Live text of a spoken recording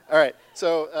All right,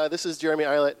 so this is Jeremy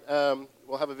Eilert.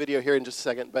 We'll have a video here in just a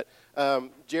second, but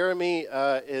Jeremy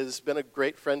has been a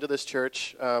great friend to this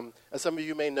church. As some of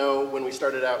you may know, when we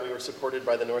started out, we were supported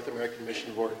by the North American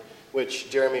Mission Board, which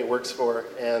Jeremy works for,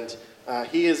 and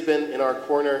he has been in our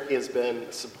corner. He has been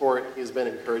support. He has been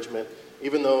encouragement.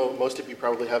 Even though most of you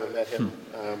probably haven't met him,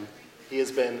 he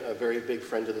has been a very big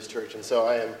friend to this church, and so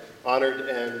I am honored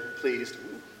and pleased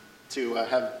to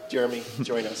have Jeremy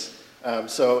join us.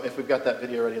 So if we've got that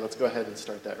video ready, let's go ahead and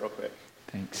start that real quick.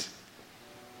 Thanks.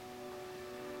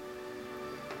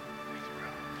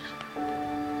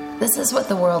 This is what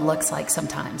the world looks like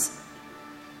sometimes.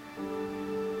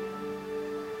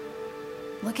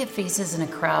 Look at faces in a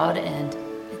crowd, and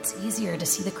it's easier to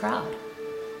see the crowd,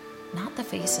 not the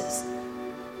faces.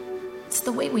 It's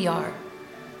the way we are.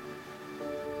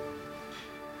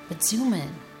 But zoom in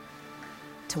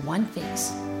to one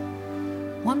face,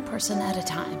 one person at a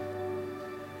time.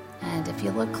 And if you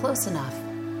look close enough,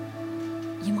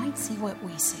 you might see what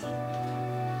we see.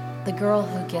 The girl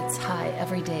who gets high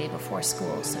every day before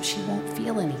school so she won't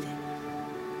feel anything.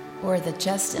 Or the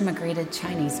just immigrated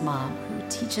Chinese mom who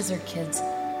teaches her kids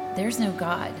there's no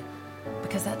God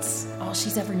because that's all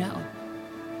she's ever known.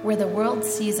 Where the world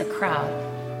sees a crowd,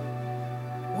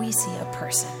 we see a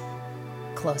person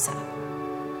close up.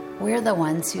 We're the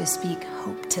ones who speak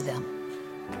hope to them.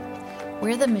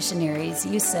 We're the missionaries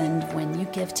you send when you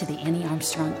give to the Annie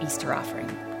Armstrong Easter offering.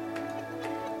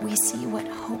 We see what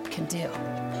hope can do,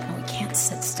 and we can't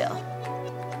sit still.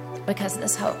 Because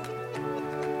this hope,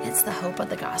 it's the hope of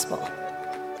the gospel.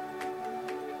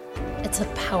 It's a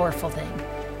powerful thing.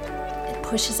 It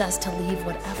pushes us to leave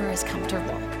whatever is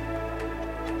comfortable.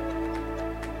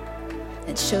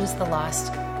 It shows the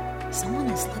lost someone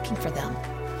is looking for them.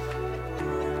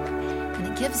 And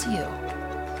it gives you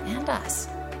and us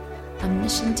a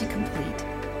mission to complete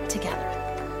together.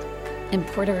 In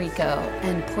Puerto Rico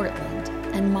and Portland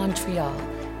and Montreal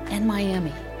and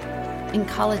Miami, in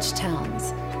college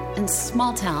towns, in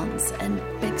small towns and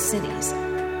big cities,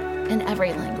 in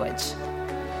every language,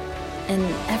 in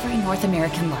every North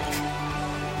American life,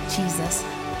 Jesus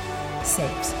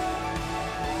saves.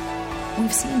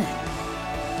 We've seen it.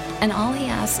 And all he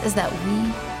asks is that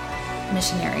we,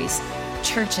 missionaries,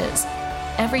 churches,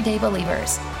 everyday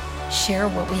believers, share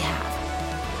what we have.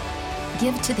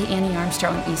 Give to the Annie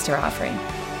Armstrong Easter offering.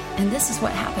 And this is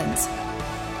what happens.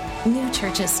 New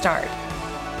churches start.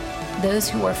 Those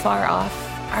who are far off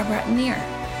are brought near.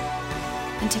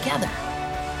 And together,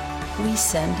 we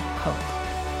send hope.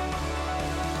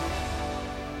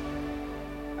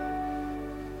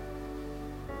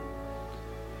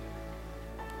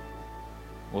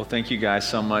 Well, thank you guys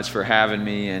so much for having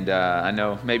me, and I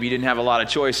know maybe you didn't have a lot of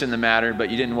choice in the matter, but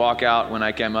you didn't walk out when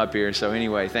I came up here, so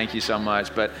anyway, thank you so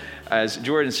much. But as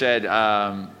Jordan said,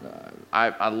 I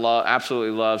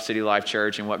absolutely love City Life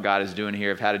Church and what God is doing here.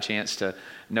 I've had a chance to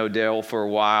know Dale for a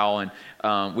while,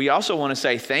 and we also want to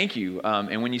say thank you.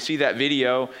 And when you see that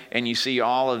video and you see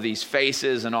all of these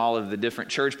faces and all of the different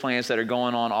church plants that are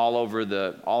going on all over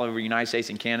the United States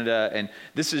and Canada, and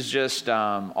this is just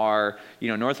our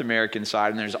North American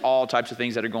side, and there's all types of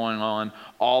things that are going on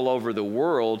all over the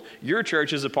world. Your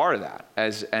church is a part of that,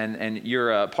 and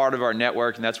you're a part of our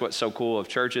network, and that's what's so cool of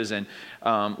churches. And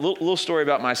little story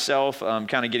about myself,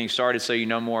 kind of getting started, so you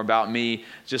know more about me,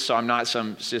 just so I'm not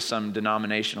just some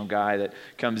denominational guy that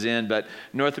comes in. But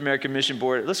North American Mission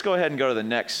Board, let's go ahead and go to the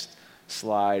next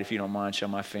slide, if you don't mind, show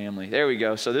my family. There we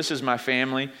go. So this is my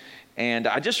family. And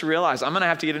I just realized I'm going to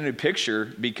have to get a new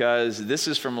picture because this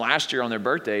is from last year on their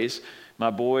birthdays. My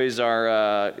boys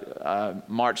are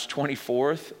March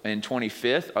 24th and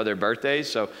 25th are their birthdays,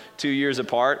 so 2 years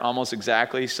apart, almost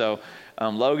exactly. So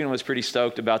Logan was pretty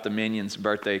stoked about the Minions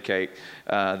birthday cake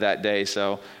that day.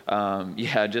 So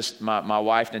just my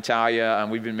wife, Natalia,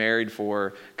 we've been married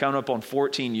for coming up on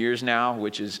 14 years now,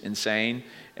 which is insane.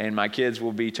 And my kids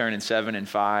will be turning 7 and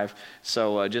 5.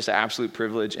 So just an absolute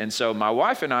privilege. And so my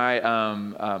wife and I,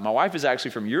 my wife is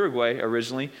actually from Uruguay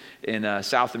originally in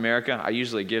South America. I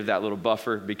usually give that little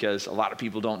buffer because a lot of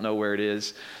people don't know where it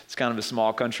is. It's kind of a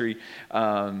small country.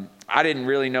 I didn't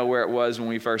really know where it was when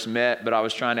we first met, but I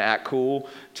was trying to act cool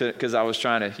because I was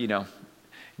trying to,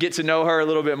 get to know her a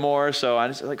little bit more. So I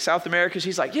just like South America.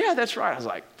 She's like, yeah, that's right. I was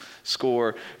like,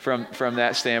 score from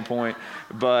that standpoint.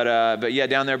 But yeah,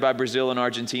 down there by Brazil and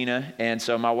Argentina. And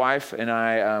so my wife and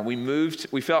I,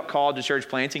 we felt called to church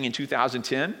planting in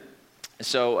 2010.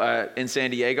 So in San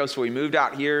Diego. So we moved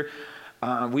out here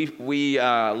We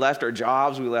left our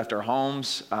jobs, we left our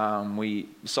homes, we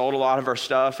sold a lot of our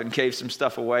stuff and gave some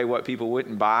stuff away what people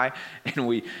wouldn't buy, and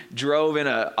we drove in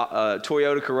a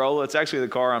Toyota Corolla. It's actually the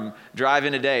car I'm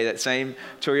driving today, that same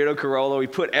Toyota Corolla. We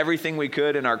put everything we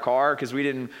could in our car because we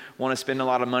didn't want to spend a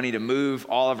lot of money to move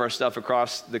all of our stuff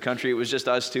across the country. It was just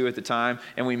us two at the time,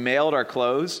 and we mailed our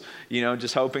clothes,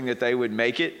 just hoping that they would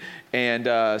make it.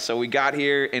 And so we got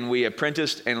here and we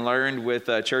apprenticed and learned with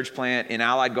a church plant in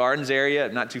Allied Gardens area,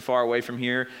 not too far away from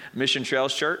here, Mission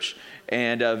Trails Church.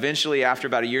 And eventually, after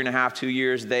about 1.5 to 2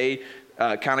 years, they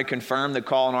kind of confirmed the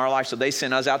call in our life. So they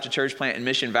sent us out to church plant in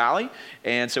Mission Valley.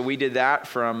 And so we did that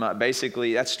from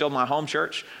basically, that's still my home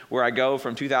church, where I go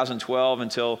from 2012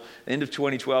 until the end of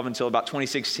 2012 until about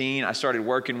 2016. I started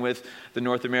working with the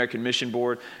North American Mission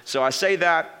Board. So I say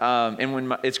that,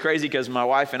 and it's crazy because my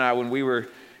wife and I, when we were,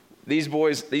 these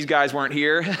guys weren't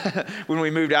here when we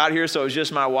moved out here, so it was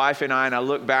just my wife and I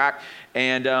look back,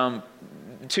 and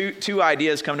two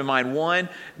ideas come to mind. One,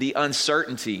 the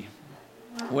uncertainty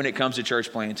when it comes to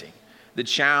church planting, the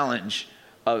challenge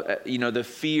of, the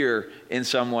fear in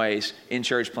some ways in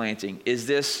church planting.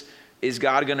 Is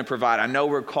God going to provide? I know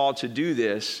we're called to do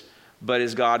this, but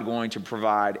is God going to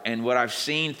provide? And what I've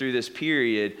seen through this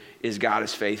period is God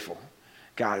is faithful.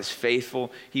 God is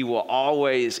faithful. He will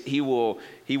always, he will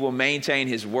maintain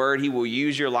his word. He will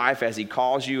use your life as he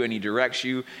calls you and he directs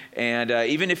you. And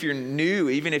even if you're new,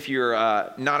 even if you're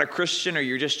not a Christian or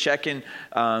you're just checking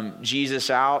Jesus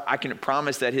out, I can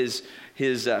promise that his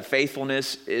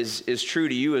faithfulness is true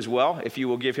to you as well, if you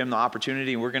will give him the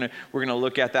opportunity. And we're gonna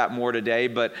look at that more today.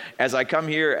 But as I come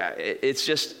here, it's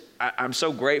just, I'm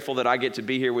so grateful that I get to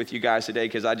be here with you guys today,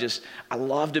 because I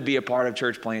love to be a part of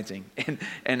church planting.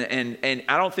 And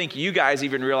I don't think you guys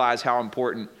even realize how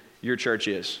important your church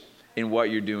is in what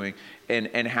you're doing,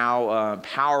 and how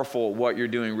powerful what you're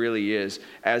doing really is,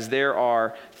 as there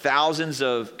are thousands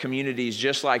of communities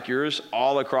just like yours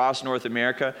all across North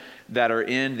America that are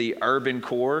in the urban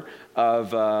core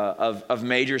of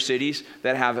major cities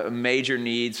that have major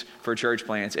needs for church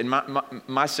plants. And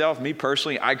me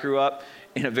personally, I grew up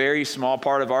in a very small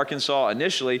part of Arkansas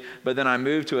initially, but then I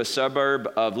moved to a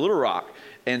suburb of Little Rock.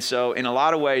 And so in a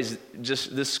lot of ways,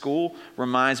 just this school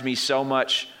reminds me so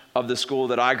much of the school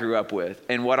that I grew up with.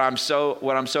 And what I'm so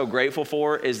grateful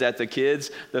for is that the kids,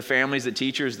 the families, the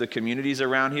teachers, the communities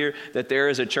around here, that there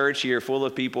is a church here full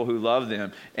of people who love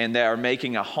them and that are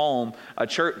making a home, a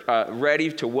church ready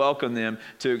to welcome them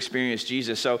to experience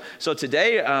Jesus. So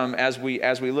today, as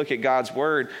we look at God's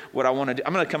word, what I want to do,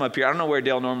 I'm going to come up here. I don't know where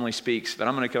Dale normally speaks, but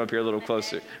I'm going to come up here a little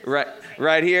closer.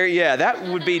 Right here. Yeah, that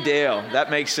would be Dale.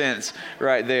 That makes sense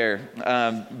right there.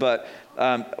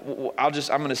 I'm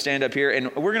going to stand up here,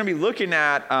 and we're going to be looking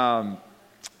at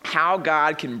how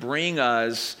God can bring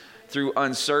us through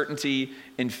uncertainty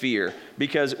and fear.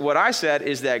 Because what I said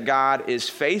is that God is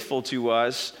faithful to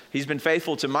us. He's been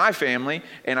faithful to my family,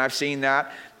 and I've seen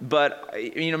that. But,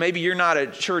 maybe you're not a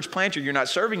church planter, you're not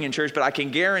serving in church, but I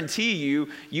can guarantee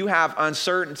you have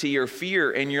uncertainty or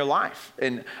fear in your life.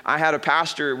 And I had a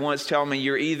pastor once tell me,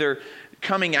 you're either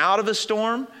coming out of a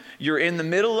storm, you're in the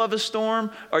middle of a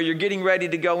storm, or you're getting ready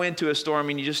to go into a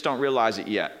storm and you just don't realize it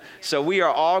yet. So we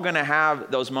are all going to have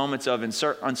those moments of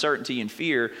uncertainty and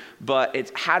fear, but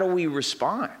it's how do we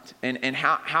respond? And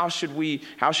how should we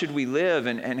live,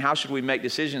 and how should we make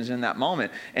decisions in that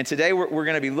moment? And today we're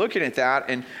going to be looking at that,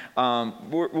 and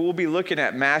we'll be looking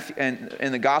at Matthew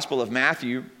and the Gospel of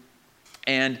Matthew.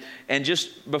 And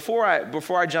just before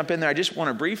I jump in there, I just want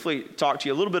to briefly talk to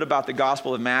you a little bit about the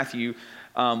Gospel of Matthew.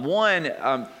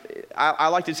 I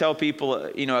like to tell people,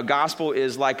 a gospel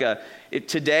is like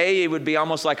today it would be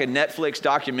almost like a Netflix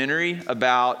documentary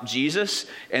about Jesus.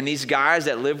 And these guys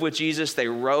that live with Jesus, they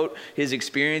wrote his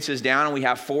experiences down, and we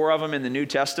have 4 of them in the New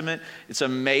Testament. It's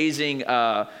amazing.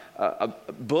 A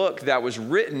book that was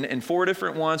written in 4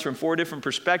 different ones from 4 different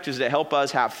perspectives that help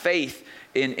us have faith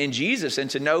in Jesus and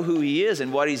to know who he is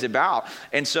and what he's about.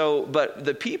 And so, but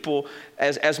the people,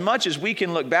 as much as we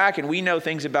can look back and we know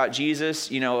things about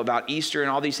Jesus, about Easter and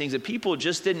all these things, the people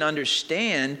just didn't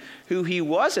understand who he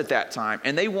was at that time.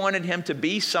 And they wanted him to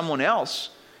be someone else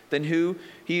than who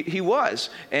he was.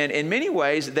 And in many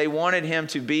ways, they wanted him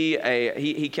to be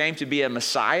he came to be a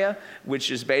Messiah,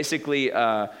 which is basically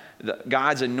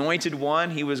God's anointed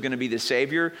one. He was going to be the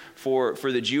Savior for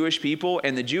the Jewish people.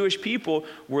 And the Jewish people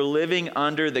were living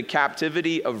under the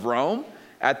captivity of Rome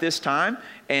at this time.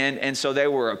 And so they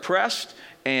were oppressed.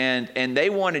 And they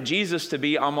wanted Jesus to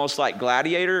be almost like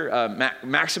Gladiator,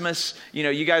 Maximus.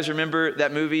 You guys remember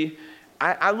that movie?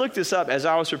 I looked this up as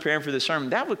I was preparing for this sermon.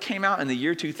 That came out in the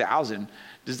year 2000.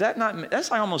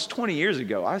 That's like almost 20 years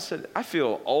ago. I said, I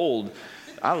feel old.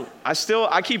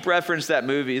 I keep reference that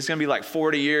movie. It's going to be like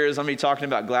 40 years. I'm going to be talking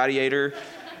about Gladiator.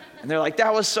 And they're like,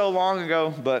 that was so long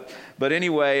ago. But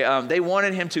anyway, they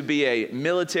wanted him to be a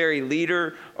military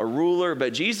leader, a ruler.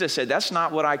 But Jesus said, that's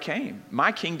not what I came.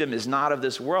 My kingdom is not of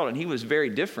this world. And he was very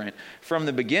different from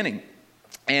the beginning.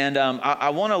 And I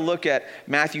want to look at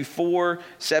Matthew 4,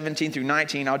 17 through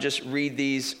 19. I'll just read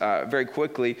these very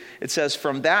quickly. It says,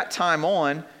 from that time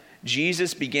on,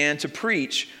 Jesus began to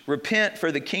preach, repent,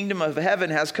 for the kingdom of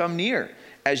heaven has come near.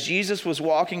 As Jesus was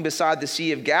walking beside the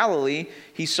Sea of Galilee,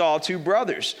 he saw two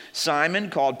brothers,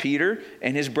 Simon, called Peter,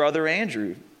 and his brother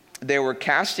Andrew. They were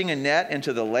casting a net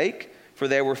into the lake, for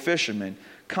they were fishermen.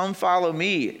 Come follow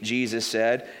me, Jesus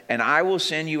said, and I will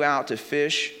send you out to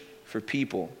fish for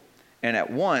people. And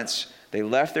at once they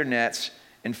left their nets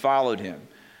and followed him.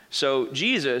 So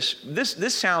Jesus,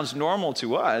 this sounds normal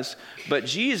to us, but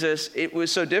Jesus, it was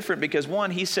so different because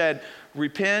one, he said,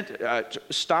 repent,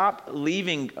 stop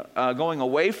leaving, going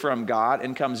away from God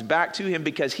and comes back to him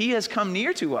because he has come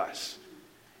near to us.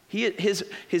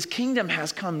 His kingdom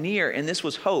has come near, and this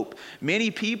was hope.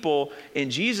 Many people in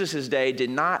Jesus' day did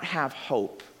not have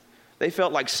hope. They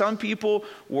felt like some people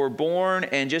were born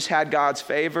and just had God's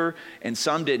favor, and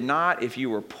some did not. If you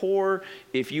were poor,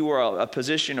 if you were a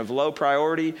position of low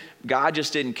priority, God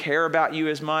just didn't care about you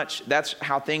as much. That's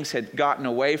how things had gotten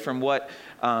away from what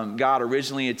God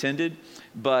originally intended.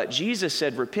 But Jesus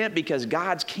said, repent because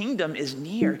God's kingdom is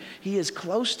near. He is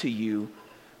close to you,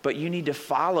 but you need to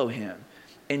follow him.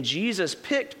 And Jesus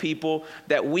picked people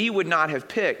that we would not have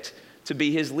picked to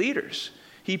be his leaders.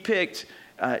 He picked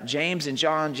James and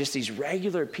John, just these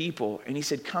regular people. And he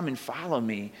said, come and follow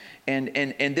me.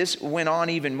 And this went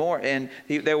on even more. And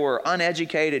they were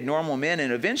uneducated, normal men.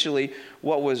 And eventually,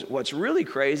 what's really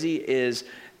crazy is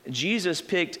Jesus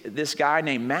picked this guy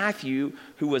named Matthew,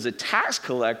 who was a tax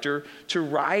collector,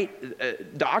 to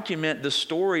document the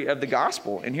story of the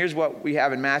gospel. And here's what we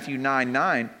have in Matthew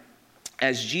 9:9.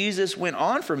 As Jesus went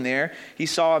on from there, he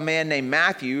saw a man named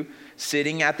Matthew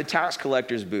sitting at the tax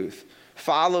collector's booth.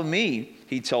 Follow me,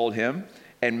 he told him,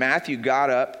 and Matthew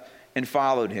got up and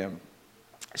followed him.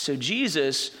 So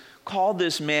Jesus called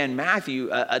this man Matthew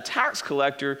a tax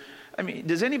collector. I mean,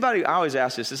 I always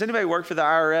ask this, does anybody work for the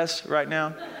IRS right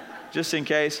now? Just in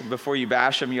case, before you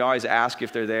bash them, you always ask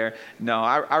if they're there. No,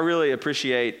 I really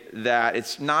appreciate that.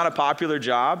 It's not a popular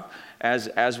job,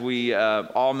 as we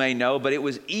all may know, but it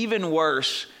was even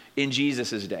worse in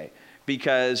Jesus' day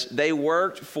because they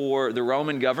worked for the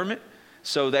Roman government.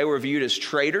 So they were viewed as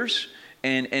traitors,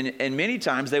 and many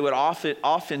times they would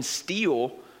often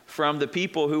steal from the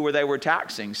people they were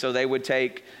taxing. So they would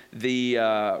take the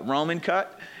Roman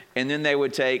cut, and then they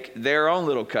would take their own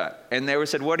little cut. And they would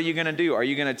said, "What are you going to do? Are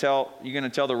you going to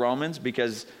tell the Romans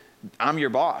because I'm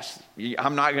your boss?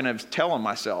 I'm not going to tell them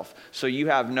myself. So you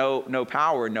have no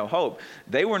power, no hope."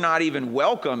 They were not even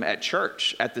welcome at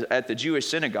church at the Jewish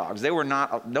synagogues.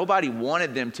 Nobody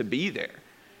wanted them to be there.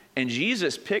 And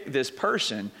Jesus picked this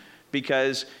person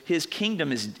because his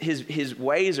kingdom his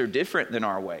ways are different than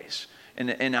our ways.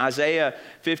 In Isaiah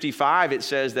 55, it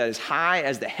says that as high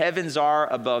as the heavens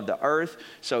are above the earth,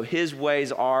 so his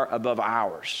ways are above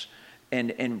ours.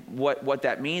 And what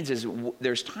that means is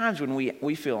there's times when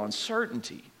we feel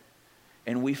uncertainty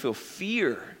and we feel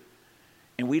fear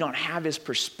and we don't have his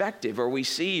perspective, or we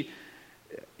see,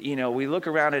 we look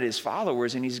around at his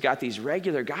followers and he's got these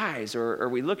regular guys, or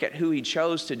we look at who he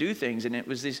chose to do things, and it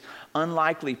was these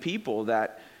unlikely people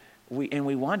that we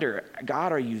wonder,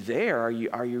 God, are you there? Are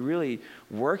you really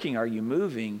working? Are you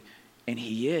moving? And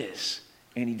he is,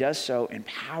 and he does so in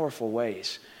powerful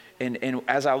ways. And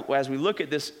as we look at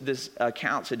this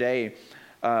account today,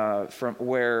 from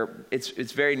where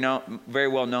it's very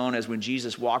well known as when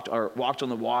Jesus walked on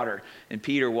the water and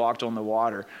Peter walked on the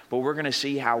water. But we're going to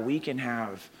see how we can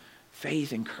have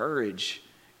faith and courage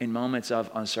in moments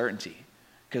of uncertainty,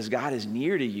 because God is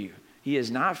near to you. He has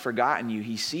not forgotten you.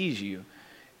 He sees you,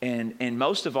 and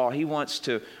most of all, he wants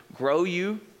to grow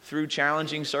you through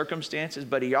challenging circumstances.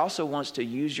 But he also wants to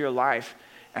use your life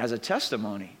as a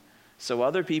testimony, so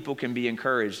other people can be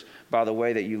encouraged by the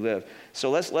way that you live. So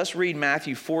let's read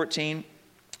Matthew 14,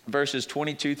 verses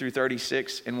 22 through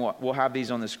 36, and we'll have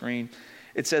these on the screen.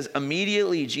 It says,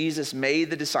 immediately Jesus made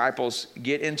the disciples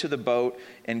get into the boat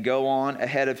and go on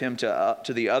ahead of him to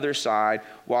the other side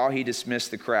while he dismissed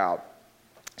the crowd.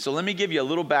 So let me give you a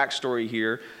little backstory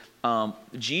here.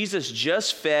 Jesus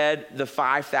just fed the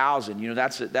 5,000.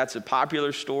 That's a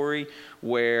popular story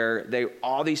where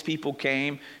all these people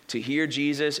came to hear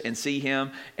Jesus and see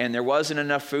him, and there wasn't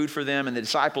enough food for them, and the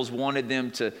disciples wanted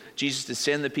Jesus to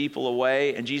send the people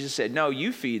away, and Jesus said, "No,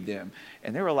 you feed them."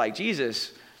 And they were like,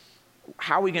 "Jesus,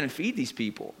 how are we going to feed these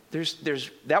people? There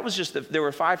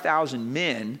were 5,000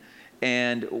 men,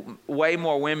 and way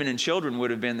more women and children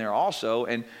would have been there also.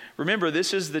 And remember,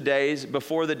 this is the days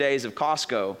before the days of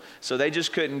Costco. So they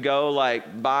just couldn't go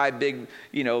like buy big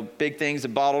things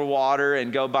of bottled water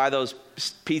and go buy those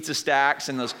pizza stacks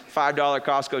and those $5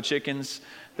 Costco chickens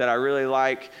that I really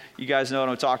like. You guys know what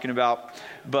I'm talking about.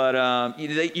 But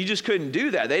you just couldn't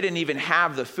do that. They didn't even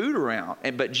have the food around.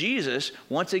 But Jesus,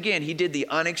 once again, he did the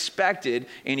unexpected,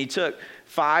 and he took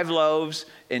 5 loaves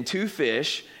and 2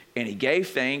 fish, and he gave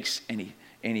thanks, and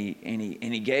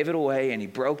he gave it away, and he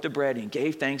broke the bread, and he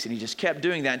gave thanks, and he just kept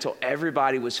doing that until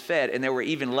everybody was fed, and there were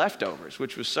even leftovers,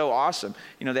 which was so awesome.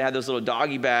 They had those little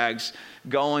doggy bags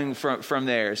going from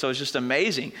there, so it's just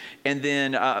amazing. And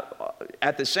then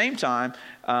at the same time,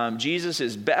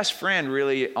 Jesus' best friend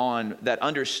really that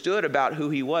understood about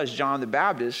who he was, John the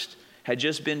Baptist, had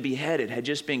just been beheaded, had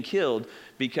just been killed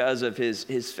because of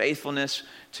his faithfulness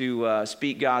to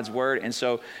speak God's word. And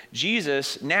so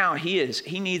Jesus, now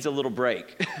he needs a little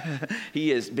break. He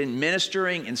has been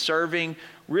ministering and serving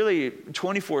really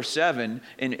 24/7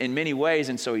 in many ways.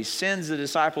 And so he sends the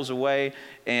disciples away,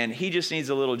 and he just needs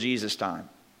a little Jesus time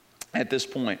at this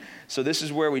point. So this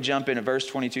is where we jump into verse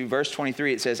 22. Verse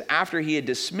 23, it says, after he had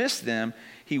dismissed them,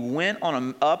 he went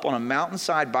up on a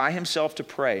mountainside by himself to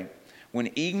pray. When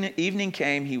evening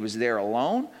came, he was there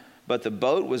alone, but the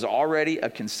boat was already a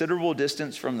considerable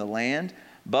distance from the land,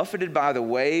 buffeted by the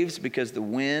waves because the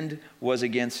wind was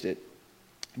against it.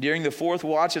 During the 4th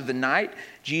watch of the night,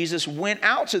 Jesus went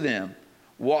out to them,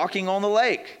 walking on the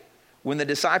lake. When the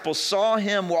disciples saw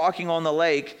him walking on the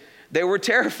lake, they were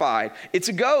terrified. "It's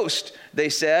a ghost," they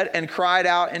said, and cried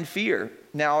out in fear.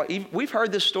 Now, we've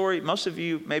heard this story. Most of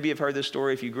you maybe have heard this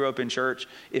story if you grew up in church.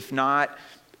 If not,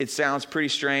 it sounds pretty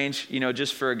strange,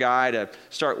 just for a guy to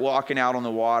start walking out on the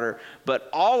water. But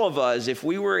all of us, if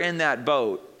we were in that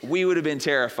boat, we would have been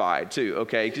terrified too,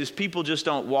 okay? Because people just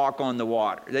don't walk on the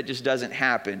water. That just doesn't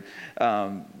happen.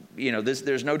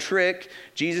 There's no trick.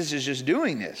 Jesus is just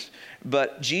doing this.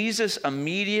 But Jesus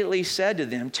immediately said to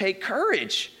them, "Take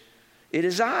courage. It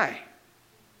is I.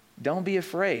 Don't be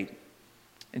afraid."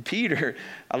 And Peter,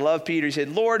 I love Peter, he said,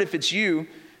 "Lord, if it's you,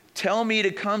 tell me to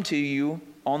come to you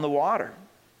on the water."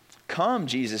 "Come,"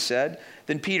 Jesus said.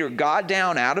 Then Peter got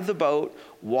down out of the boat,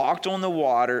 walked on the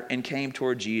water, and came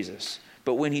toward Jesus.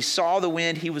 But when he saw the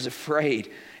wind, he was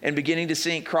afraid, and beginning to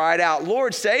sink, cried out,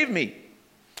 "Lord, save me."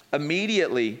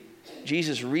 Immediately,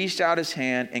 Jesus reached out his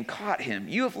hand and caught him.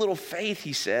 "You have little faith,"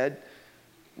 he said.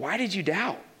 "Why did you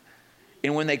doubt?"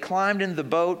 And when they climbed into the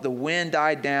boat, the wind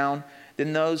died down.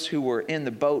 Then those who were in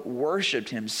the boat worshiped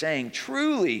him, saying,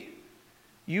 "Truly,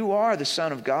 you are the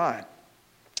Son of God."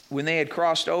 When they had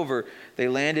crossed over, they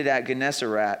landed at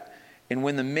Gennesaret. And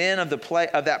when the men of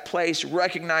that place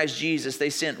recognized Jesus, they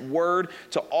sent word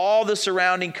to all the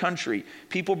surrounding country.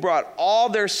 People brought all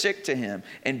their sick to him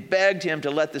and begged him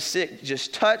to let the sick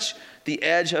just touch the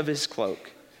edge of his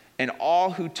cloak. And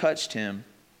all who touched him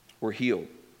were healed.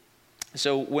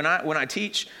 So when I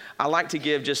teach, I like to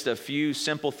give just a few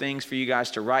simple things for you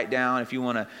guys to write down. If you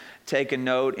want to take a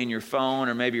note in your phone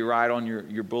or maybe write on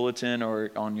your bulletin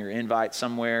or on your invite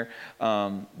somewhere.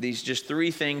 These just 3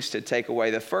 things to take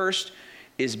away. The first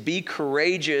is be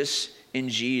courageous in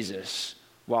Jesus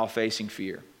while facing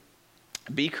fear.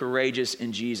 Be courageous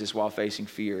in Jesus while facing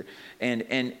fear.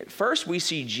 And first we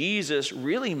see Jesus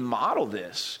really model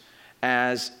this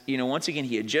as, once again,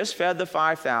 he had just fed the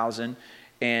 5,000.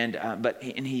 And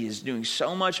he is doing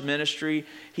so much ministry.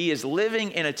 He is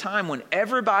living in a time when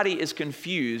everybody is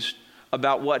confused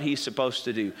about what he's supposed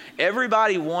to do.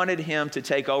 Everybody wanted him to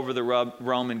take over the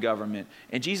Roman government.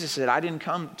 And Jesus said, "I didn't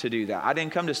come to do that. I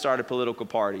didn't come to start a political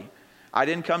party. I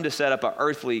didn't come to set up an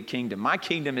earthly kingdom. My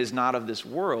kingdom is not of this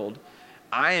world.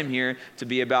 I am here to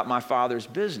be about my Father's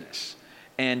business."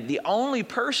 And the only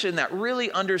person that really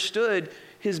understood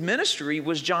his ministry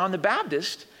was John the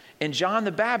Baptist. And John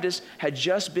the Baptist had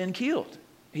just been killed.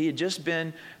 He had just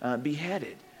been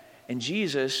beheaded. And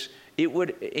Jesus,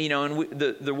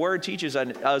 the word teaches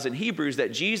us in Hebrews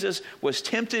that Jesus was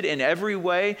tempted in every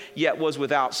way, yet was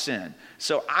without sin.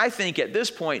 So I think at this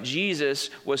point,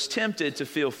 Jesus was tempted to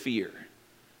feel fear,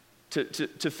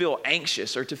 to feel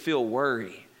anxious or to feel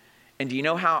worry. And do you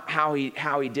know how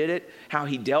he did it? How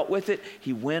he dealt with it?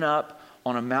 He went up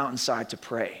on a mountainside to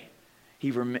pray.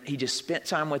 He just spent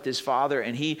time with his Father,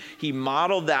 and he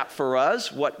modeled that for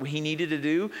us, what he needed to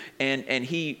do, and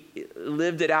he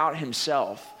lived it out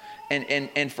himself.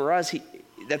 And for us,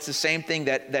 that's the same thing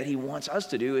that he wants us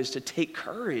to do, is to take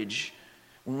courage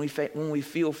when we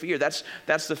feel fear. That's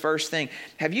the first thing.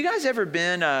 Have you guys ever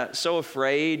been so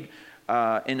afraid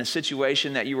in a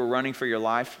situation that you were running for your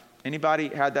life? Anybody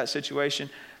had that situation?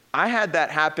 I had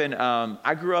that happen.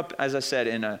 I grew up, as I said,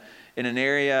 in an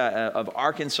area of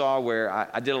Arkansas where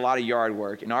I did a lot of yard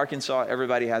work. In Arkansas,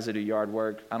 everybody has to do yard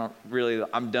work.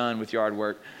 I'm done with yard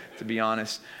work, to be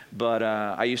honest. But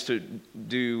I used to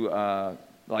do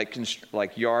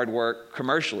like yard work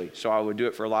commercially, so I would do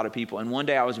it for a lot of people. And one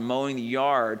day I was mowing the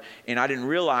yard, and I didn't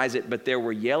realize it, but there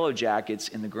were yellow jackets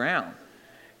in the ground.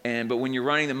 But when you're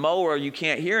running the mower, you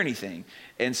can't hear anything.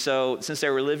 And so since they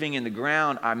were living in the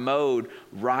ground, I mowed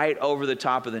right over the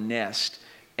top of the nest.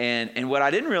 And what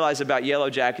I didn't realize about yellow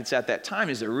jackets at that time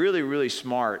is they're really, really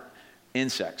smart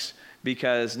insects.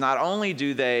 Because not only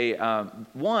do they,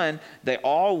 they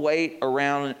all wait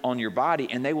around on your body,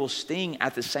 and they will sting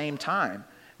at the same time.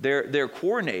 They're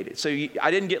coordinated. So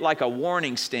I didn't get like a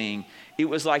warning sting. It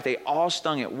was like they all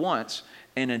stung at once.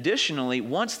 And additionally,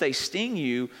 once they sting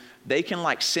you, they can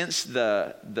like sense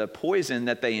the poison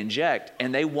that they inject,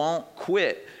 and they won't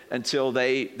quit until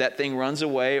that thing runs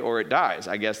away or it dies.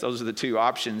 I guess those are the two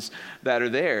options that are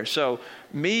there. So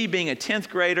me being a 10th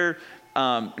grader,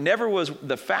 never was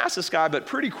the fastest guy, but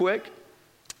pretty quick.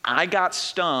 I got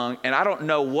stung, and I don't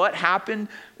know what happened,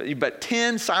 but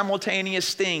 10 simultaneous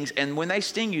stings. And when they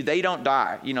sting you, they don't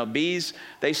die. You know, bees,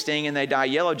 they sting and they die.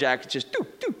 Yellow jackets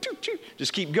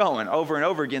just keep going over and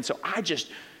over again. So I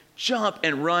just jump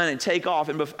and run and take off.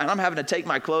 And I'm having to take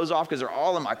my clothes off because they're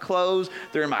all in my clothes.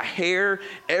 They're in my hair,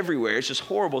 everywhere. It's just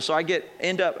horrible. So I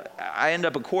end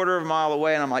up a quarter of a mile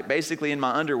away, and I'm like basically in my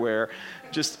underwear,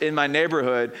 just in my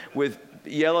neighborhood with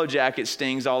yellow jacket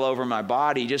stings all over my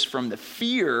body just from the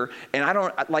fear. And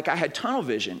I had tunnel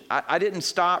vision. I didn't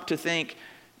stop to think,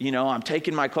 I'm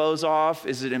taking my clothes off.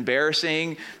 Is it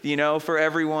embarrassing, for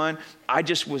everyone? I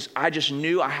just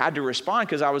knew I had to respond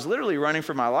because I was literally running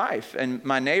for my life. And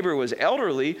my neighbor was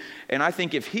elderly. And I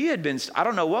think if he had been, I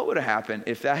don't know what would have happened.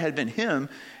 If that had been him,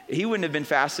 he wouldn't have been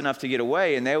fast enough to get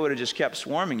away, and they would have just kept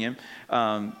swarming him.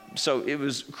 So it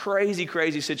was crazy,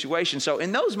 crazy situation. So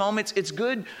in those moments, it's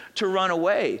good to run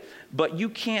away, but you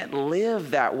can't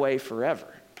live that way forever.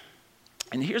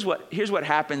 And here's what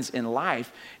happens in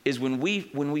life is when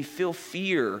we feel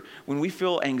fear, when we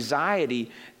feel anxiety,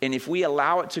 and if we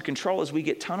allow it to control us, we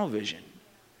get tunnel vision.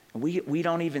 We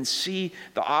don't even see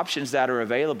the options that are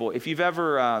available. If you've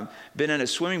ever been in a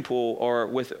swimming pool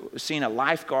or seen a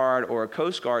lifeguard or a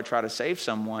Coast Guard try to save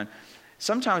someone,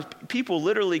 sometimes people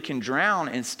literally can drown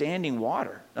in standing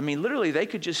water. I mean, literally, they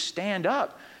could just stand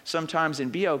up sometimes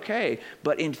and be okay.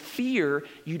 But in fear,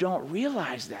 you don't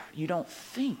realize that. You don't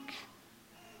think.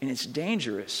 And it's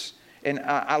dangerous. And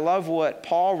I love what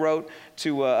Paul wrote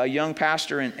to a young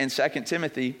pastor in 2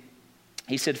 Timothy.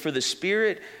 He said, "For the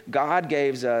Spirit God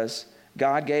gave us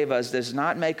does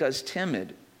not make us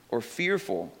timid or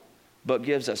fearful, but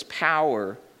gives us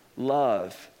power,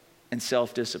 love, and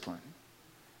self-discipline."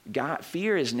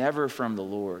 Fear is never from the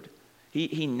Lord.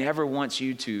 He never wants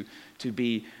you to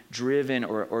be driven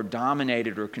or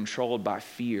dominated or controlled by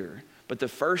fear. But the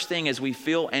first thing is we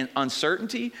feel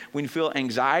uncertainty, we feel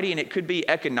anxiety, and it could be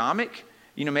economic.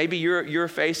 Maybe you're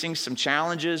facing some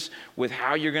challenges with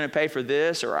how you're going to pay for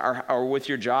this or with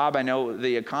your job. I know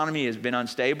the economy has been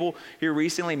unstable here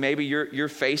recently. Maybe you're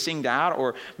facing that,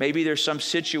 or maybe there's some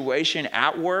situation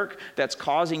at work that's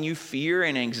causing you fear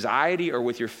and anxiety, or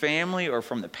with your family or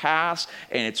from the past,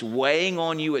 and it's weighing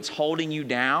on you, it's holding you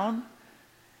down.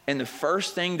 And the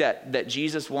first thing that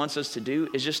Jesus wants us to do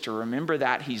is just to remember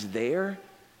that he's there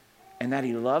and that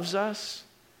he loves us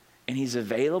and he's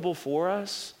available for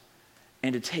us,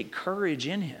 and to take courage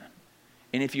in him.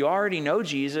 And if you already know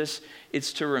Jesus,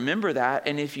 it's to remember that.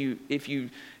 And if you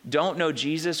don't know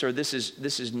Jesus, or this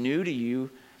is new to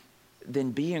you, then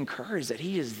be encouraged that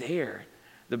he is there.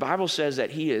 The Bible says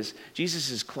that Jesus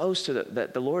is close to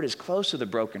that the Lord is close to the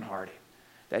brokenhearted,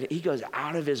 that he goes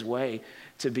out of his way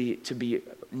to be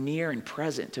near and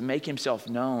present, to make himself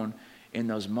known in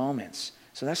those moments.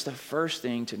 So that's the first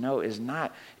thing to know is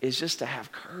just to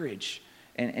have courage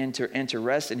and to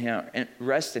rest in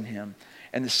him.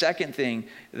 And the second thing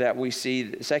that we see,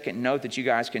 the second note that you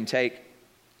guys can take,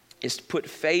 is to put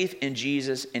faith in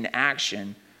Jesus in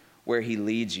action where he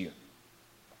leads you.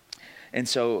 And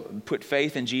so put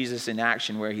faith in Jesus in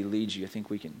action where he leads you. I think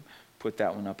we can put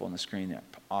that one up on the screen there.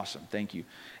 Awesome, thank you.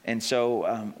 And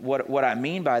so what I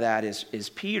mean by that is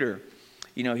Peter,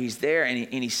 he's there and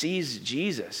he sees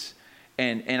Jesus.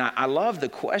 And I love the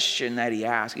question that he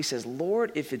asked. He says,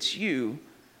 "Lord, if it's you,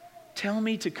 tell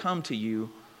me to come to you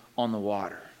on the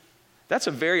water." That's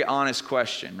a very honest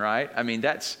question, right? I mean,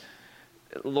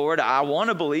 Lord, I want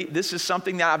to believe this is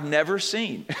something that I've never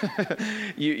seen.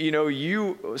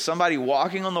 Somebody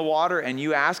walking on the water and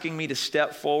you asking me to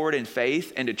step forward in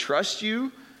faith and to trust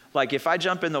you. Like if I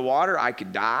jump in the water, I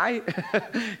could die,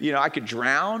 I could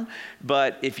drown.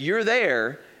 But if you're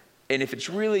there, and if it's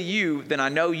really you, then I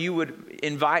know you would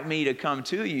invite me to come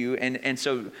to you. And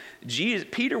so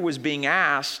Peter was being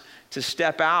asked to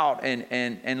step out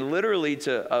and literally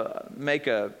to make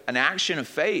an action of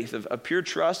faith, of pure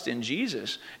trust in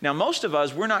Jesus. Now, most of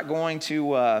us, we're not going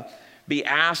to be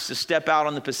asked to step out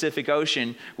on the Pacific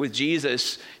Ocean with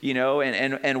Jesus,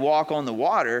 and walk on the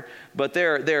water. But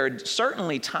there are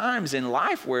certainly times in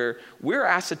life where we're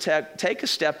asked to take a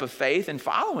step of faith in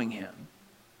following him.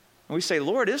 And we say,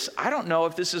 Lord, I don't know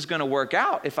if this is going to work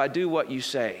out if I do what you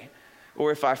say,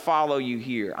 or if I follow you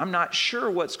here. I'm not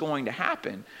sure what's going to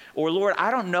happen. Or Lord,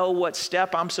 I don't know what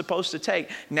step I'm supposed to take.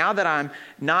 Now that I'm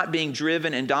not being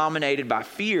driven and dominated by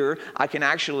fear, I can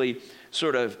actually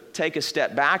sort of take a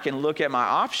step back and look at my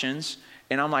options.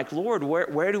 And I'm like, Lord,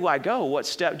 where do I go? What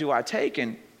step do I take?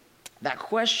 And that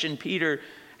question Peter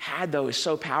had, though, is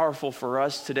so powerful for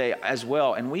us today as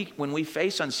well. And when we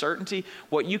face uncertainty,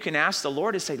 what you can ask the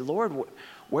Lord is say, Lord,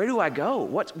 where do I go?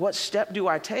 What step do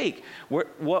I take?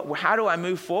 How do I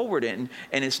move forward? And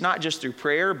it's not just through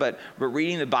prayer, but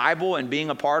reading the Bible and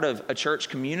being a part of a church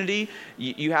community.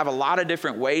 You have a lot of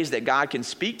different ways that God can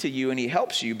speak to you and he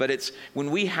helps you. But it's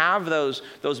when we have those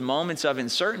moments of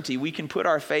uncertainty, we can put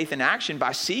our faith in action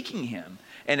by seeking him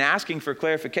and asking for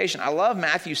clarification. I love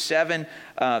Matthew 7.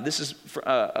 This is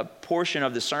a portion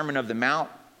of the Sermon of the Mount.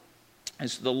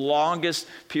 It's the longest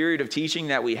period of teaching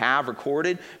that we have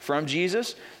recorded from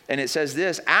Jesus. And it says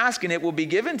this, ask and it will be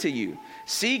given to you.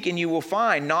 Seek and you will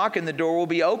find. Knock and the door will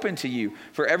be open to you.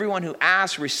 For everyone who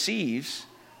asks receives.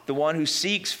 The one who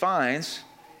seeks finds.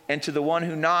 And to the one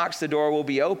who knocks, the door will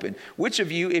be open. Which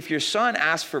of you, if your son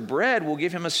asks for bread, will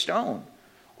give him a stone?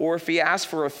 Or if he asks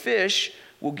for a fish,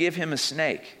 will give him a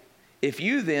snake? If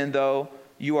you then, though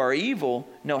you are evil,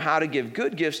 know how to give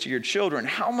good gifts to your children,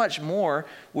 how much more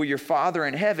will your Father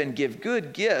in heaven give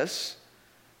good gifts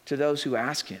to those who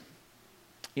ask him?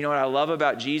 You know what I love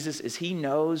about Jesus is he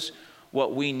knows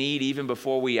what we need even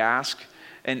before we ask.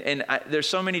 And there's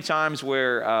so many times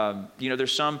where,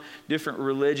 there's some different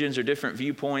religions or different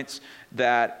viewpoints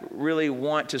that really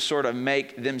want to sort of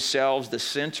make themselves the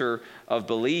center of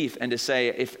belief and to say,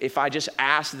 if I just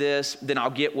ask this, then I'll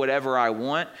get whatever I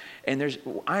want. And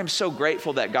I'm so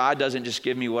grateful that God doesn't just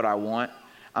give me what I want.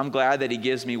 I'm glad that he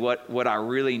gives me what I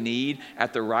really need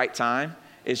at the right time.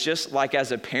 It's just like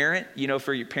as a parent,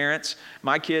 for your parents,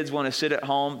 my kids want to sit at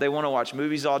home. They want to watch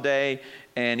movies all day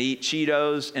and eat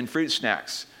Cheetos and fruit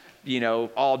snacks,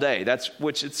 all day.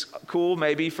 Which it's cool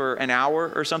maybe for an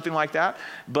hour or something like that,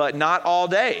 but not all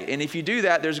day. And if you do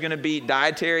that, there's going to be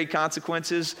dietary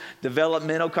consequences,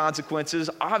 developmental consequences,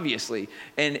 obviously.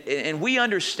 And we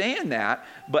understand that,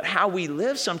 but how we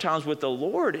live sometimes with the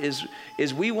Lord is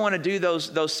we want to do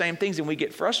those same things, and we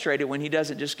get frustrated when he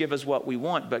doesn't just give us what we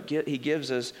want, but he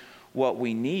gives us what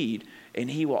we need. And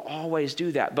he will always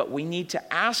do that. But we need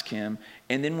to ask him.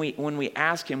 And then when we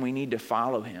ask him, we need to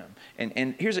follow him.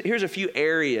 And here's a few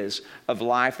areas of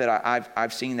life that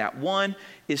I've seen that. One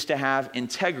is to have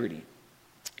integrity.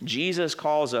 Jesus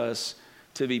calls us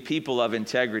to be people of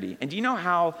integrity. And do you know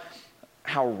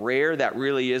how rare that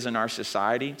really is in our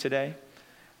society today?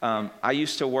 I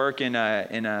used to work in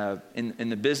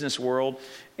the business world.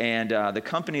 And the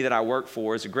company that I work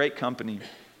for is a great company.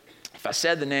 If I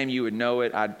said the name, you would know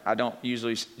it. I don't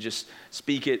usually just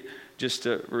speak it just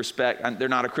to respect. They're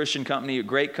not a Christian company, a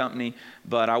great company,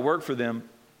 but I work for them.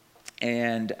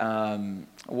 And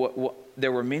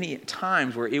there were many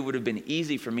times where it would have been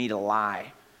easy for me to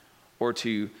lie or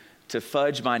to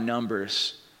fudge my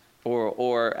numbers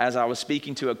or as I was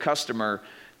speaking to a customer,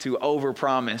 to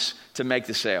overpromise to make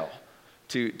the sale,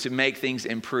 to make things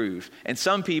improve. And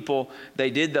some people,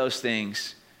 they did those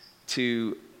things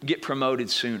to get promoted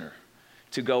sooner,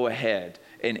 to go ahead.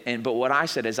 But what I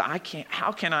said is,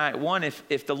 how can I, one,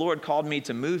 if the Lord called me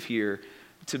to move here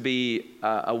to be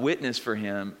a witness for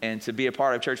him and to be a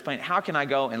part of church planting, how can I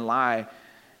go and lie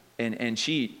and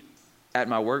cheat at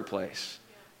my workplace?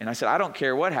 And I said, I don't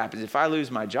care what happens. If I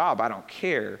lose my job, I don't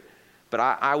care. But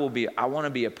I want to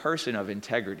be a person of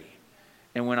integrity.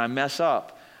 And when I mess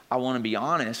up, I want to be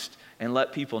honest and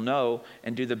let people know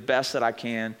and do the best that I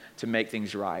can to make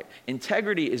things right.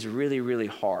 Integrity is really, really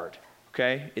hard.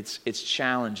 Okay, it's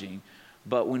challenging,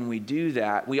 but when we do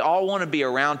that, we all want to be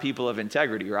around people of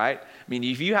integrity, right? I mean,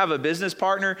 if you have a business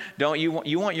partner, don't you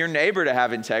want your neighbor to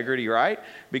have integrity, right?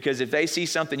 Because if they see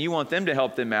something, you want them to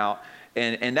help them out,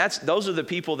 and those are the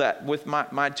people that with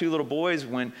my two little boys,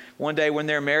 when one day when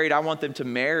they're married, I want them to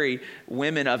marry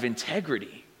women of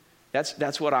integrity.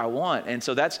 That's what I want. And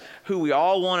so that's who we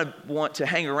all want to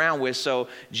hang around with. So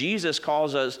Jesus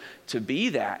calls us to be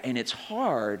that. And it's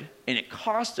hard, and it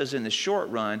costs us in the short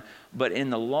run, but in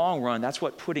the long run, that's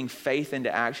what putting faith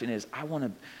into action is.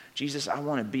 Jesus, I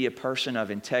want to be a person of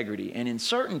integrity. And in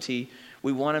certainty,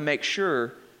 we want to make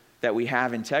sure that we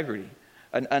have integrity.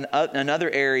 Another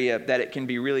area that it can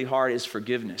be really hard is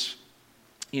forgiveness.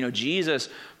 You know, Jesus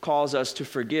calls us to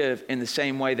forgive in the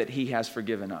same way that he has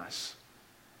forgiven us.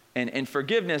 And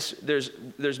forgiveness,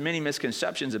 there's many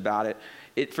misconceptions about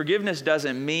it. Forgiveness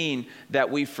doesn't mean that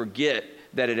we forget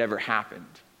that it ever happened.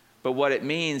 But what it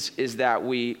means is that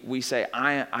we say,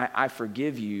 I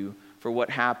forgive you for what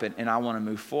happened, and I want to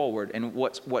move forward. And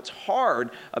what's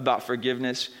hard about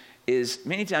forgiveness is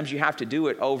many times you have to do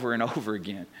it over and over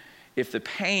again. If the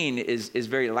pain is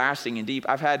very lasting and deep.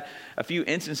 I've had a few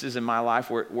instances in my life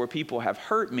where people have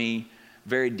hurt me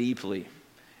very deeply.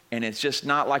 And it's just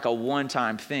not like a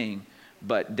one-time thing,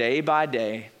 but day by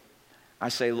day, I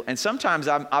say, and sometimes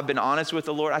I've been honest with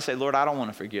the Lord. I say, Lord, I don't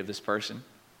want to forgive this person.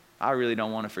 I really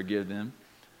don't want to forgive them.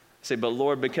 I say, but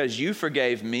Lord, because you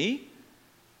forgave me,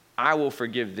 I will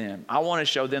forgive them. I want to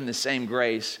show them the same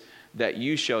grace that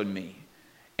you showed me.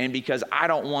 And because I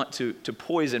don't want to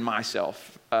poison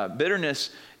myself.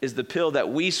 Bitterness is the pill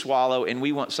that we swallow, and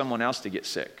we want someone else to get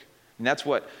sick. And that's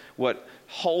what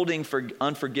holding for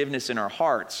unforgiveness in our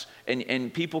hearts.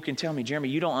 And people can tell me, Jeremy,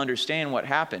 you don't understand what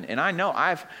happened. And I know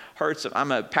I've heard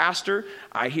I'm a pastor.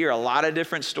 I hear a lot of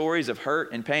different stories of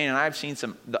hurt and pain, and I've seen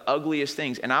the ugliest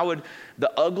things. And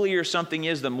the uglier something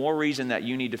is, the more reason that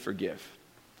you need to forgive.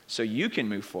 So you can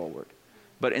move forward.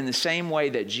 But in the same way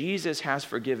that Jesus has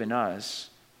forgiven us,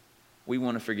 we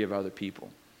want to forgive other people.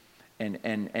 And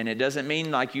it doesn't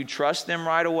mean like you trust them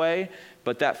right away,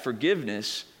 but that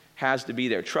forgiveness has to be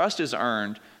there. Trust is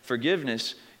earned.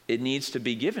 Forgiveness, it needs to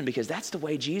be given because that's the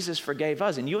way Jesus forgave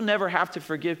us. And you'll never have to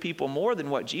forgive people more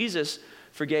than what Jesus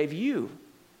forgave you.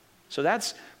 So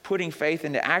that's putting faith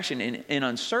into action. In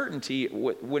uncertainty,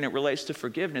 when it relates to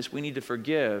forgiveness, we need to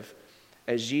forgive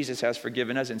as Jesus has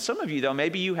forgiven us. And some of you, though,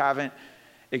 maybe you haven't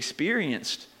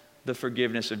experienced the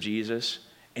forgiveness of Jesus,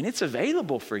 and it's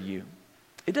available for you.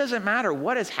 It doesn't matter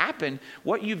what has happened,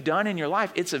 what you've done in your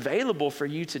life, it's available for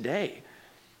you today.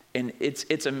 And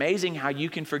it's amazing how you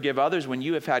can forgive others when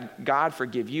you have had God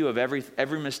forgive you of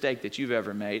every mistake that you've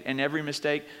ever made and every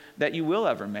mistake that you will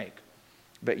ever make.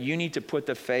 But you need to put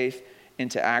the faith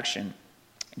into action.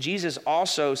 Jesus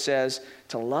also says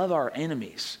to love our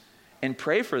enemies and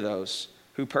pray for those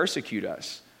who persecute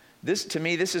us. To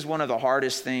me, this is one of the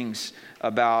hardest things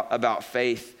about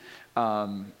faith.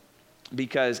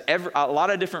 Because a lot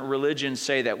of different religions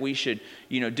say that we should,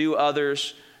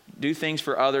 do things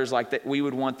for others like that we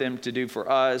would want them to do for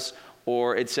us,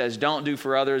 or it says don't do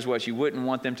for others what you wouldn't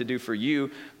want them to do for you.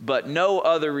 But no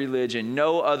other religion,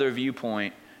 no other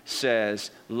viewpoint says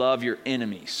love your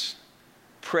enemies.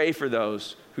 Pray for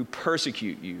those who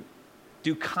persecute you.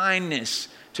 Do kindness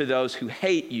to those who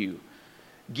hate you.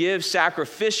 Give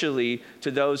sacrificially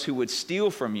to those who would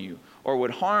steal from you or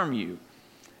would harm you.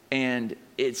 And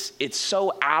it's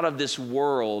so out of this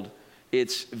world,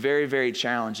 it's very, very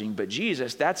challenging. But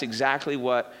Jesus, that's exactly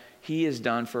what he has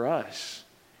done for us.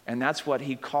 And that's what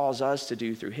he calls us to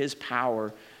do through his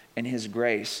power and his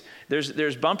grace.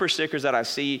 There's bumper stickers that I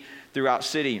see throughout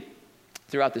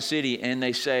the city, and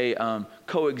they say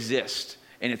coexist.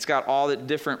 And it's got all the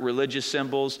different religious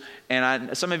symbols.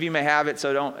 And some of you may have it,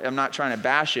 so I'm not trying to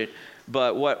bash it.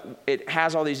 But it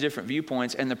has all these different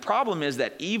viewpoints. And the problem is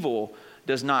that evil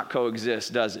does not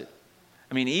coexist, does it?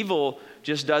 I mean, evil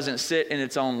just doesn't sit in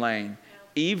its own lane.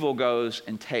 Evil goes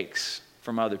and takes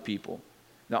from other people.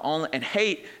 And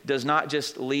hate does not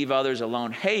just leave others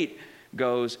alone. Hate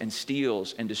goes and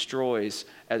steals and destroys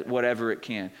whatever it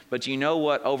can. But you know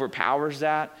what overpowers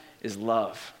that is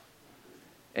love.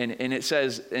 And it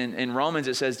says, in Romans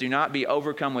it says, do not be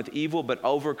overcome with evil, but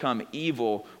overcome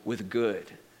evil with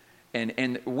good.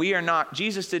 And we are not,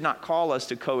 Jesus did not call us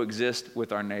to coexist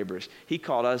with our neighbors. He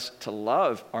called us to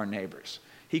love our neighbors.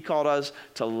 He called us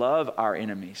to love our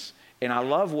enemies. And I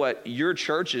love what your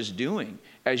church is doing,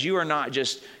 as you are not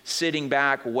just sitting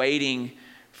back waiting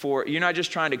you're not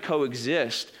just trying to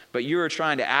coexist, but you are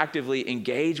trying to actively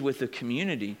engage with the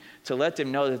community to let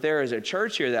them know that there is a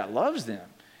church here that loves them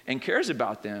and cares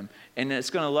about them, and it's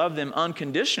going to love them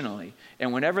unconditionally.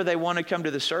 And whenever they want to come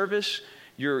to the service,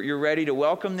 you're ready to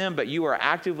welcome them, but you are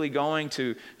actively going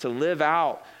to live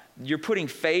out. You're putting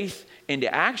faith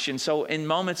into action. So in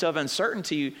moments of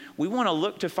uncertainty, we want to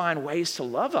look to find ways to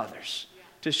love others,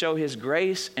 to show his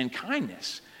grace and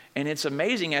kindness. And it's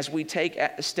amazing as we take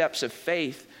steps of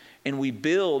faith and we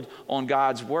build on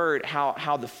God's word,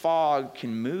 how the fog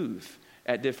can move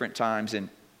at different times. And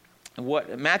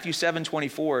what Matthew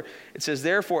 7:24, it says,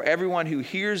 therefore everyone who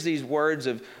hears these words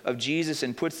of Jesus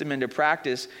and puts them into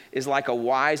practice is like a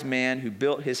wise man who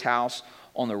built his house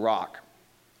on the rock.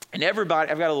 And everybody,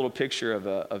 I've got a little picture of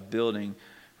a building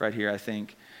right here, I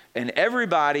think. And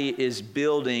everybody is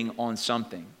building on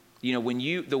something. You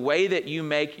know, the way that you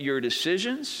make your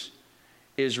decisions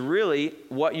is really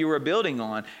what you are building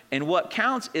on. And what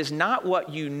counts is not what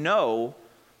you know,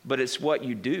 but it's what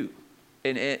you do.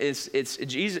 And it's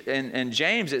Jesus and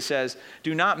James, it says,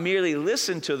 do not merely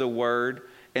listen to the word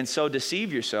and so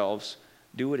deceive yourselves.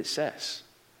 Do what it says.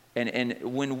 And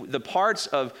when the parts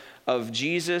of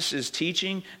Jesus'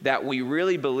 teaching that we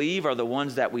really believe are the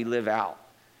ones that we live out.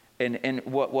 And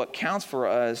what counts for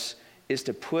us is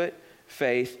to put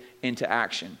faith into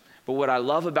action. But what I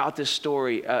love about this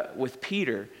story with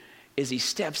Peter is he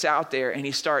steps out there and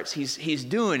he's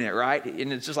doing it, right?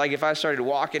 And it's just like if I started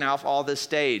walking off all this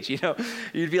stage, you know,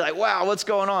 you'd be like, wow, what's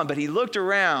going on? But he looked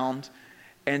around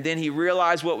and then he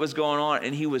realized what was going on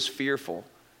and he was fearful.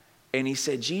 And he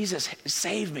said, Jesus,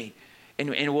 save me.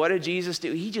 And what did Jesus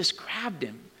do? He just grabbed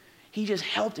him. He just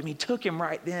helped him. He took him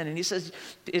right then. And he says,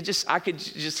 I could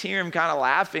just hear him kind of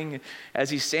laughing as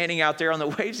he's standing out there on the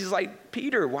waves. He's like,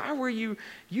 Peter, why were you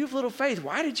have little faith.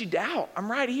 Why did you doubt?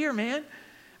 I'm right here, man.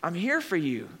 I'm here for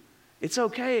you. It's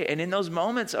okay. And in those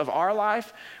moments of our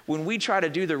life, when we try to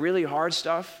do the really hard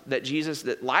stuff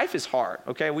that life is hard,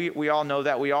 okay? We all know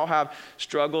that. We all have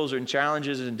struggles and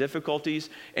challenges and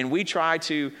difficulties, and we try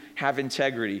to have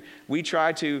integrity. We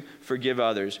try to forgive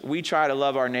others. We try to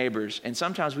love our neighbors. And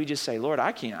sometimes we just say, Lord,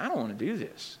 I don't want to do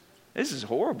this. This is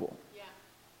horrible. Yeah.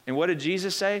 And what did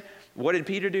Jesus say? What did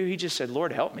Peter do? He just said,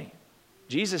 Lord, help me.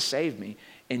 Jesus saved me.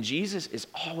 And Jesus is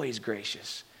always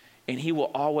gracious. And he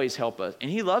will always help us. And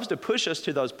he loves to push us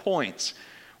to those points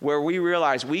where we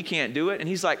realize we can't do it. And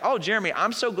he's like, oh, Jeremy,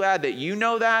 I'm so glad that you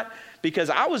know that because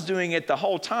I was doing it the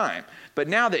whole time. But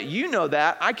now that you know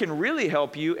that, I can really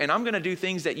help you. And I'm going to do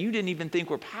things that you didn't even think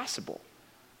were possible.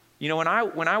 You know,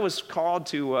 when I was called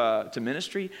to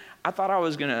ministry, I thought I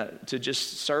was going to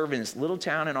just serve in this little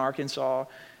town in Arkansas.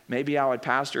 Maybe I would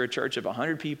pastor a church of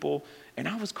 100 people. And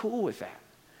I was cool with that.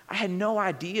 I had no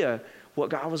idea what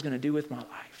God was going to do with my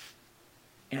life.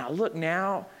 And I look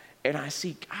now and I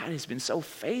see God has been so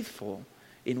faithful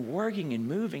in working and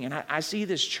moving. And I see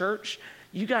this church.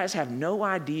 You guys have no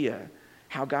idea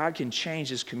how God can change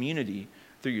this community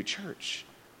through your church,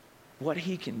 what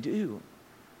he can do.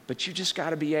 But you just got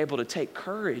to be able to take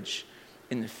courage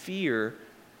in the fear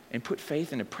and put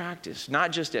faith into practice,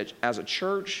 not just as a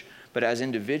church, but as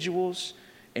individuals.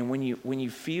 And when you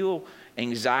feel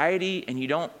anxiety and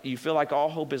you feel like all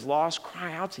hope is lost,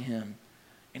 cry out to him.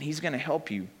 And he's going to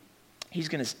help you. He's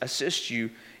going to assist you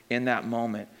in that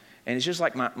moment. And it's just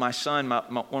like my son,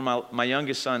 my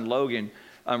youngest son, Logan.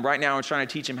 Right now I'm trying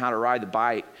to teach him how to ride the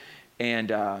bike. And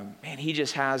man, he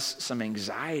just has some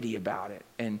anxiety about it.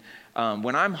 And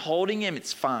when I'm holding him,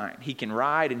 it's fine. He can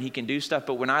ride and he can do stuff.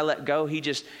 But when I let go,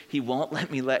 he won't let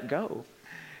me let go.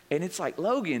 And it's like,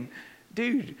 Logan,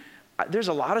 dude, there's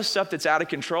a lot of stuff that's out of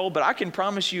control, but I can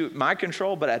promise you my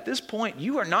control. But at this point,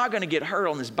 you are not going to get hurt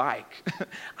on this bike.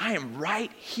 I am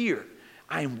right here.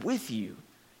 I am with you.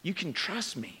 You can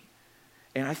trust me.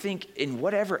 And I think in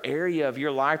whatever area of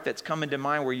your life that's coming to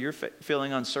mind where you're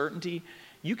feeling uncertainty,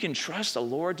 you can trust the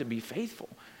Lord to be faithful.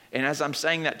 And as I'm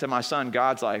saying that to my son,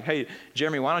 God's like, hey,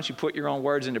 Jeremy, why don't you put your own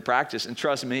words into practice and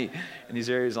trust me in these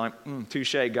areas? Like,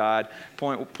 touche, God.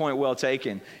 Point well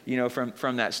taken. You know,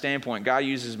 from that standpoint, God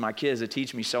uses my kids to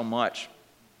teach me so much.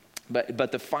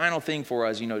 But the final thing for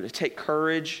us, you know, to take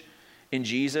courage in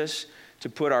Jesus, to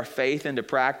put our faith into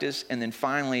practice, and then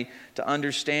finally to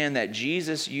understand that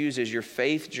Jesus uses your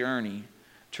faith journey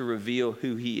to reveal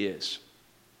who he is.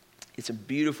 It's a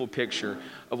beautiful picture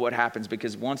of what happens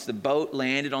because once the boat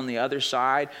landed on the other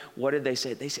side, what did they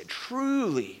say? They said,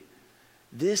 truly,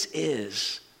 this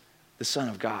is the Son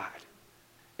of God.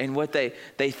 And what they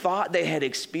thought they had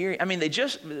experienced, I mean,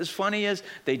 as funny as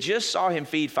they just saw him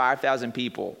feed 5,000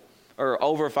 people or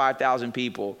over 5,000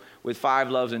 people with 5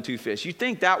 loaves and 2 fish. You'd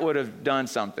think that would have done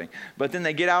something. But then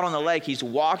they get out on the lake. He's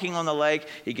walking on the lake.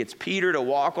 He gets Peter to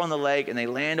walk on the lake and they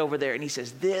land over there and he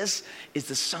says, this is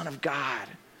the Son of God.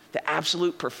 The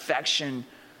absolute perfection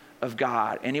of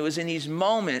God. And it was in these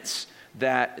moments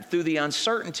that through the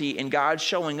uncertainty and God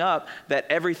showing up that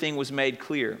everything was made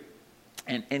clear.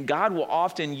 And God will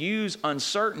often use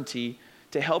uncertainty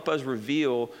to help us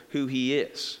reveal who he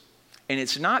is. And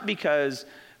it's not because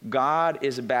God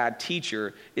is a bad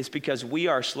teacher, it's because we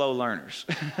are slow learners.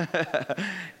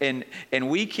 and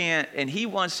we can't, and he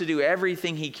wants to do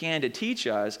everything he can to teach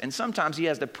us. And sometimes he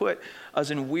has to put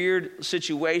us in weird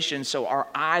situations so our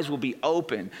eyes will be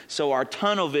open, so our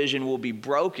tunnel vision will be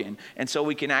broken, and so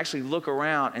we can actually look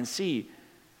around and see,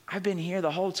 I've been here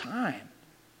the whole time.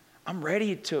 I'm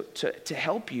ready to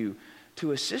help you,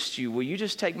 to assist you. Will you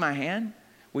just take my hand?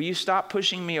 Will you stop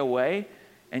pushing me away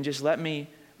and just let me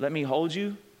hold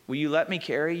you? Will you let me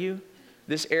carry you?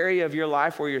 This area of your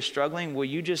life where you're struggling, will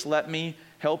you just let me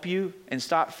help you and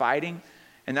stop fighting?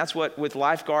 And that's what, with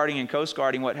lifeguarding and coast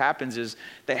guarding, what happens is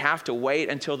they have to wait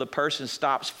until the person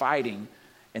stops fighting,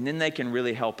 and then they can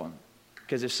really help them.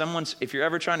 Because if you're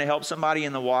ever trying to help somebody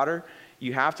in the water,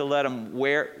 you have to let them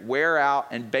wear out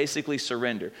and basically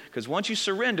surrender. Because once you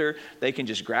surrender, they can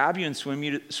just grab you and swim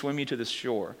you to the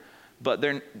shore. But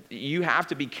you have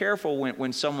to be careful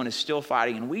when someone is still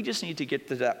fighting. And we just need to get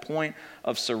to that point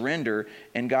of surrender,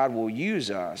 and God will use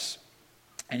us.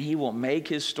 And he will make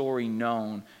his story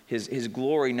known, his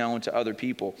glory known to other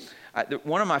people.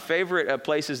 One of my favorite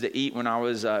places to eat when I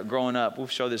was growing up, we'll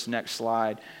show this next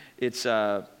slide. It's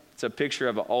a picture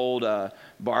of an old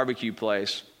barbecue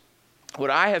place. What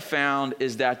I have found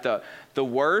is that the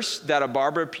worse that a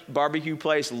barbecue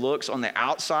place looks on the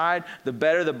outside, the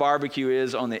better the barbecue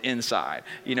is on the inside,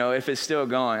 if it's still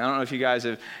going. I don't know if you guys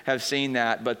have seen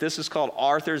that, but this is called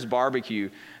Arthur's Barbecue.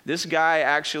 This guy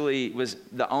actually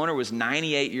the owner was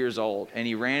 98 years old, and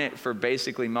he ran it for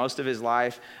basically most of his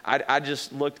life. I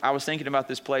was thinking about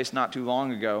this place not too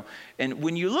long ago, and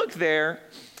when you look there,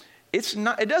 it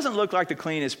doesn't look like the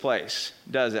cleanest place,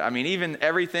 does it? I mean, even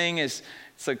everything it's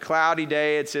a cloudy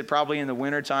day. It's probably in the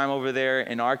wintertime over there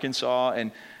in Arkansas.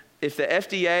 And if the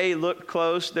FDA looked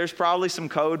close, there's probably some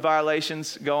code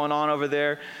violations going on over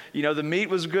there. The meat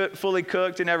was good, fully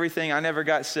cooked and everything. I never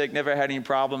got sick, never had any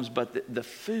problems. But the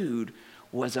food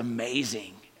was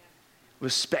amazing. It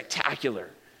was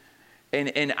spectacular.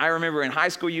 And I remember in high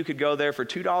school, you could go there for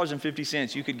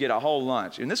 $2.50. You could get a whole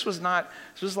lunch. And this was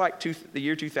like the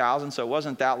year 2000, so it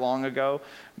wasn't that long ago.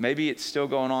 Maybe it's still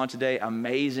going on today.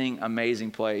 Amazing,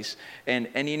 amazing place. And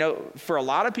for a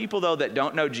lot of people, though, that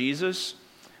don't know Jesus,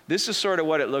 this is sort of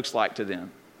what it looks like to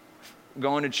them.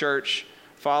 Going to church,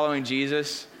 following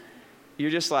Jesus,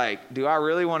 you're just like, do I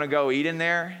really want to go eat in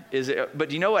there? But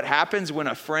do you know what happens when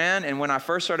when I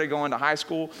first started going to high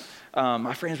school,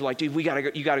 my friends were like, dude, you got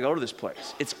to go to this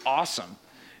place. It's awesome.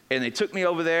 And they took me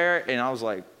over there, and I was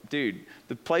like, dude,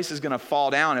 the place is going to fall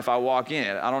down if I walk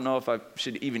in. I don't know if I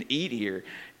should even eat here.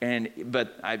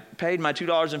 But I paid my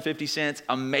 $2.50,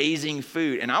 amazing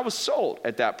food. And I was sold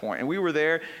at that point. And we were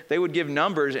there. They would give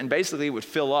numbers, and basically it would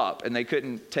fill up, and they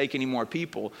couldn't take any more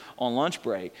people on lunch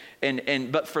break.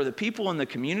 But for the people in the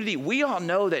community, we all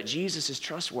know that Jesus is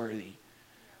trustworthy.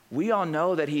 We all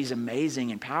know that he's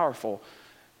amazing and powerful.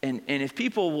 And if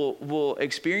people will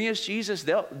experience Jesus,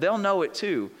 they'll know it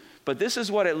too. But this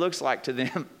is what it looks like to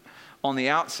them on the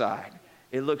outside.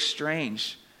 It looks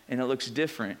strange and it looks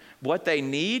different. What they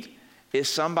need is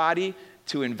somebody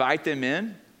to invite them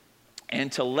in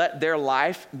and to let their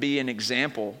life be an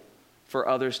example for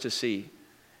others to see.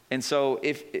 And so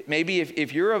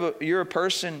if you're a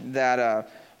person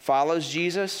that follows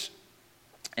Jesus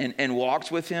and walks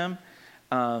with him,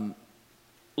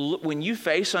 when you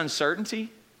face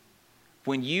uncertainty,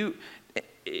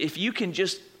 if you can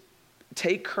just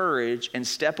take courage and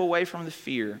step away from the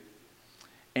fear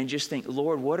and just think,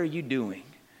 Lord, what are you doing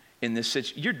in this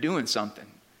situation? You're doing something.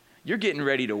 You're getting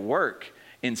ready to work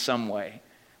in some way.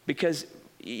 Because,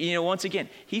 once again,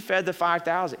 he fed the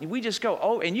 5,000. We just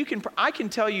go, and I can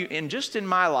tell you in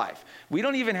my life, we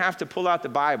don't even have to pull out the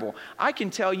Bible. I can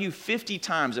tell you 50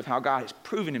 times of how God has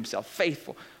proven himself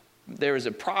faithful. There is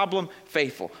a problem,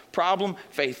 faithful, problem,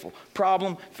 faithful,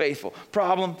 problem, faithful,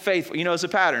 problem, faithful. It's a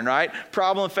pattern, right?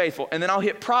 Problem, faithful. And then I'll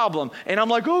hit problem. And I'm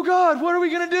like, oh God, what are we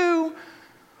going to do?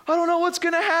 I don't know what's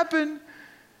going to happen.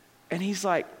 And he's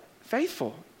like,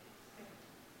 faithful.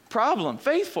 Problem,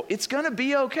 faithful. It's going to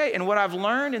be okay. And what I've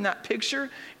learned in that picture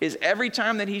is every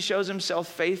time that he shows himself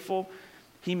faithful,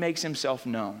 he makes himself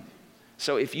known.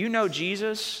 So if you know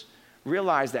Jesus,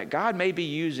 realize that God may be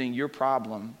using your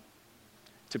problem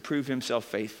to prove himself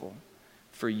faithful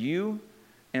for you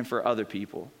and for other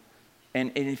people.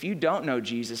 And if you don't know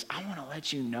Jesus, I want to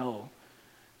let you know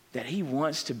that he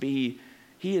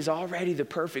is already the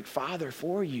perfect father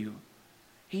for you.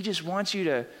 He just wants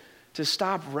you to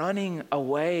stop running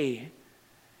away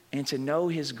and to know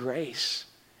his grace.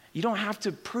 You don't have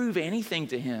to prove anything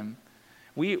to him.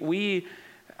 We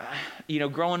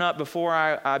growing up before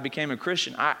I became a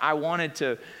Christian, I wanted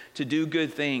to do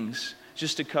good things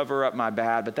just to cover up my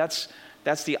bad, but that's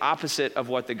That's the opposite of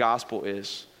what the gospel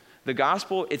is. The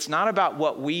gospel, it's not about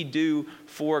what we do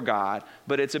for God,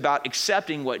 but it's about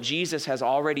accepting what Jesus has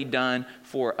already done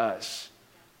for us.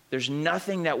 There's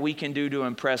nothing that we can do to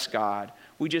impress God.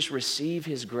 We just receive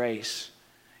his grace.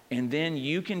 And then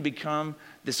you can become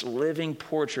this living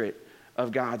portrait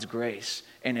of God's grace.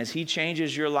 And as he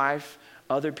changes your life,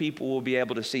 other people will be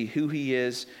able to see who he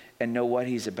is and know what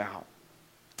he's about.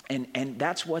 And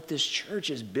that's what this church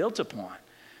is built upon.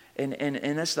 And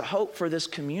that's the hope for this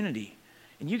community.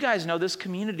 And you guys know this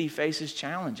community faces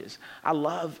challenges. I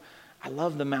love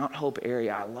the Mount Hope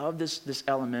area. I love this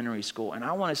elementary school. And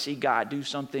I want to see God do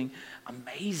something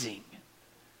amazing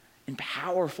and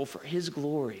powerful for his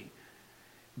glory.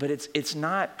 But it's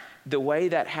not, the way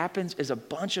that happens is a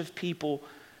bunch of people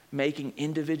making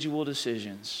individual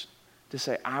decisions to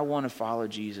say, I want to follow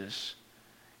Jesus.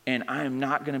 And I am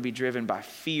not going to be driven by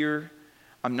fear.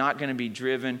 I'm not going to be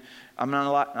driven, I'm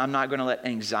not going to let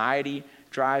anxiety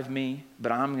drive me,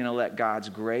 but I'm going to let God's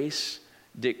grace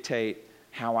dictate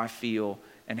how I feel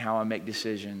and how I make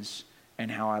decisions and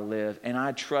how I live. And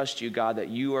I trust you, God, that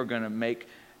you are going to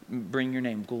bring your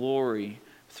name glory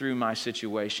through my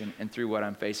situation and through what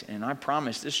I'm facing. And I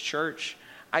promise this church,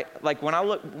 when I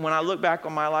look back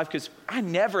on my life, because I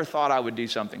never thought I would do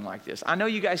something like this. I know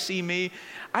you guys see me.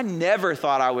 I never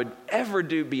thought I would ever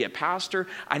be a pastor.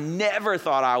 I never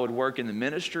thought I would work in the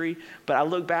ministry. But I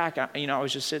look back, I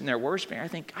was just sitting there worshiping. I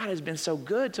think God has been so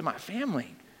good to my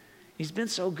family. He's been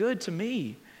so good to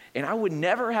me. And I would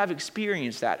never have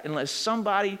experienced that unless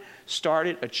somebody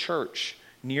started a church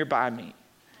nearby me.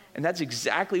 And that's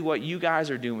exactly what you guys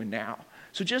are doing now.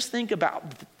 So just think about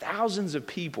the thousands of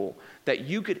people that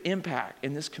you could impact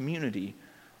in this community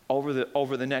over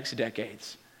the next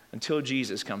decades until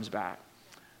Jesus comes back.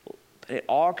 It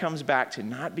all comes back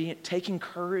to taking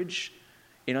courage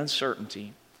in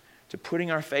uncertainty, to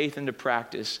putting our faith into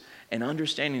practice and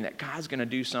understanding that God's going to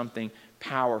do something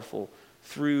powerful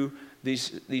through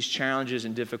these challenges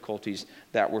and difficulties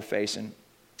that we're facing.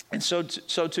 And so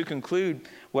to conclude,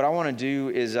 what I want to do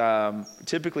is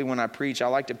typically when I preach, I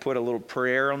like to put a little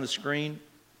prayer on the screen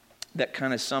that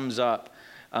kind of sums up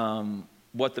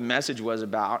what the message was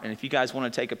about. And if you guys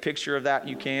want to take a picture of that,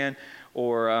 you can.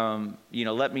 Or,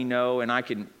 let me know, and I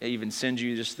can even send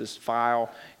you just this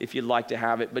file if you'd like to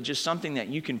have it. But just something that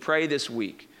you can pray this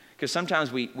week. Because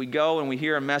sometimes we go and we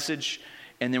hear a message,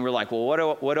 and then we're like,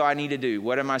 well, what do I need to do?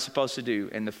 What am I supposed to do?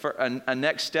 And a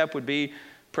next step would be,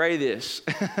 pray this.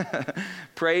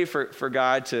 Pray for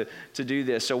God to do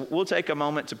this. So we'll take a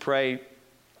moment to pray.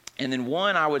 And then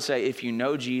one, I would say, if you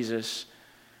know Jesus,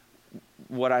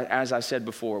 as I said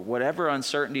before, whatever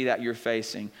uncertainty that you're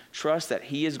facing, trust that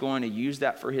he is going to use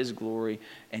that for his glory.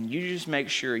 And you just make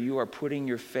sure you are putting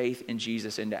your faith in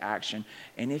Jesus into action.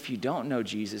 And if you don't know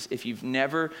Jesus, if you've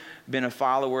never been a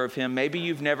follower of him, maybe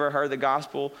you've never heard the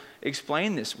gospel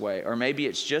explained this way, or maybe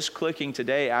it's just clicking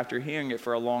today after hearing it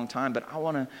for a long time. But I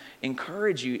want to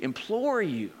encourage you, implore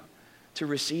you to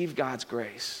receive God's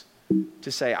grace,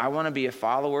 to say, I want to be a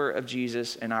follower of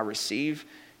Jesus and I receive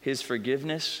his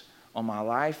forgiveness on my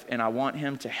life, and I want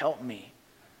him to help me,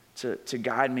 to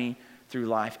guide me through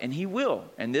life. And he will.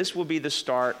 And this will be the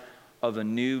start of a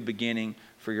new beginning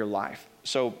for your life.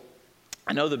 So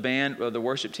I know the band, or the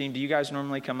worship team, do you guys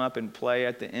normally come up and play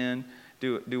at the end,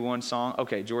 do one song?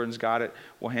 Okay, Jordan's got it.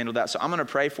 We'll handle that. So I'm going to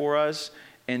pray for us,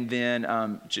 and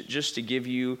then just to give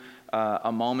you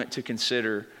a moment to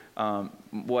consider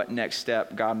what next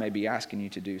step God may be asking you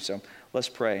to do. So let's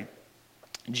pray.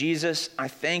 Jesus, I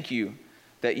thank you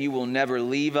that you will never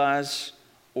leave us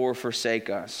or forsake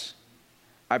us.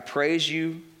 I praise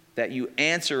you that you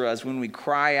answer us when we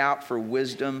cry out for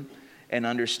wisdom and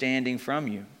understanding from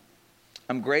you.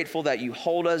 I'm grateful that you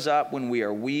hold us up when we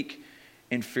are weak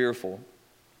and fearful.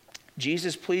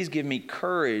 Jesus, please give me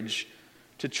courage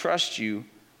to trust you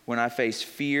when I face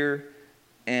fear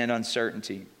and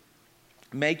uncertainty.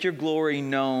 Make your glory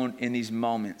known in these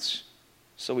moments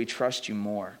so we trust you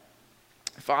more.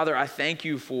 Father, I thank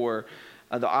you for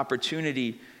the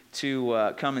opportunity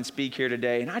to come and speak here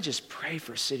today. And I just pray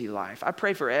for City Life. I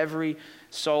pray for every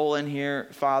soul in here,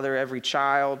 Father, every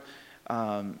child,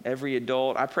 every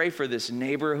adult. I pray for this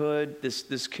neighborhood,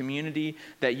 this community,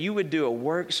 that you would do a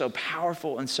work so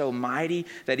powerful and so mighty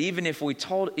that even if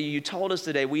you told us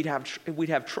today we'd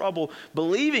have trouble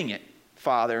believing it,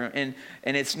 Father. And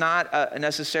it's not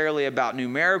necessarily about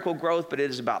numerical growth, but it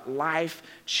is about life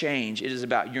change. It is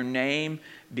about your name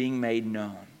being made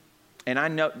known. And I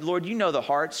know, Lord, you know the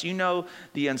hearts, you know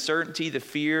the uncertainty, the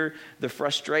fear, the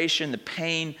frustration, the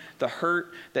pain, the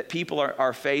hurt that people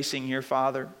are facing here,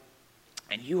 Father.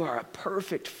 And you are a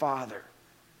perfect Father.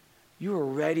 You are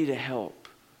ready to help.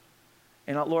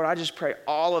 And Lord, I just pray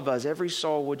all of us, every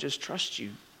soul would just trust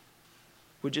you,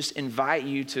 would just invite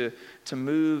you to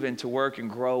move and to work and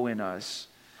grow in us.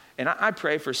 And I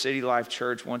pray for City Life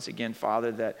Church once again,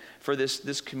 Father, that for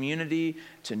this community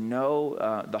to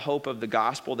know the hope of the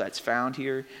gospel that's found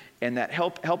here, and that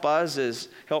help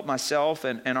myself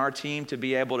and our team to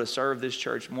be able to serve this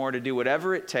church more, to do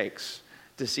whatever it takes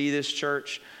to see this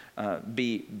church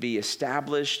be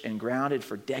established and grounded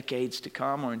for decades to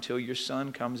come, or until your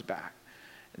Son comes back.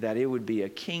 That it would be a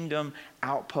kingdom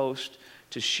outpost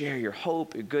to share your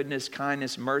hope, your goodness,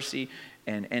 kindness, mercy,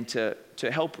 and to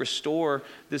help restore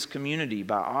this community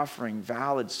by offering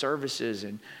valid services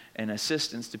and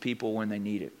assistance to people when they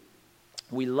need it.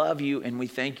 We love you, and we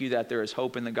thank you that there is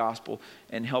hope in the gospel,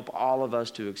 and help all of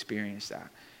us to experience that.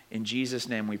 In Jesus'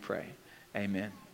 name we pray. Amen.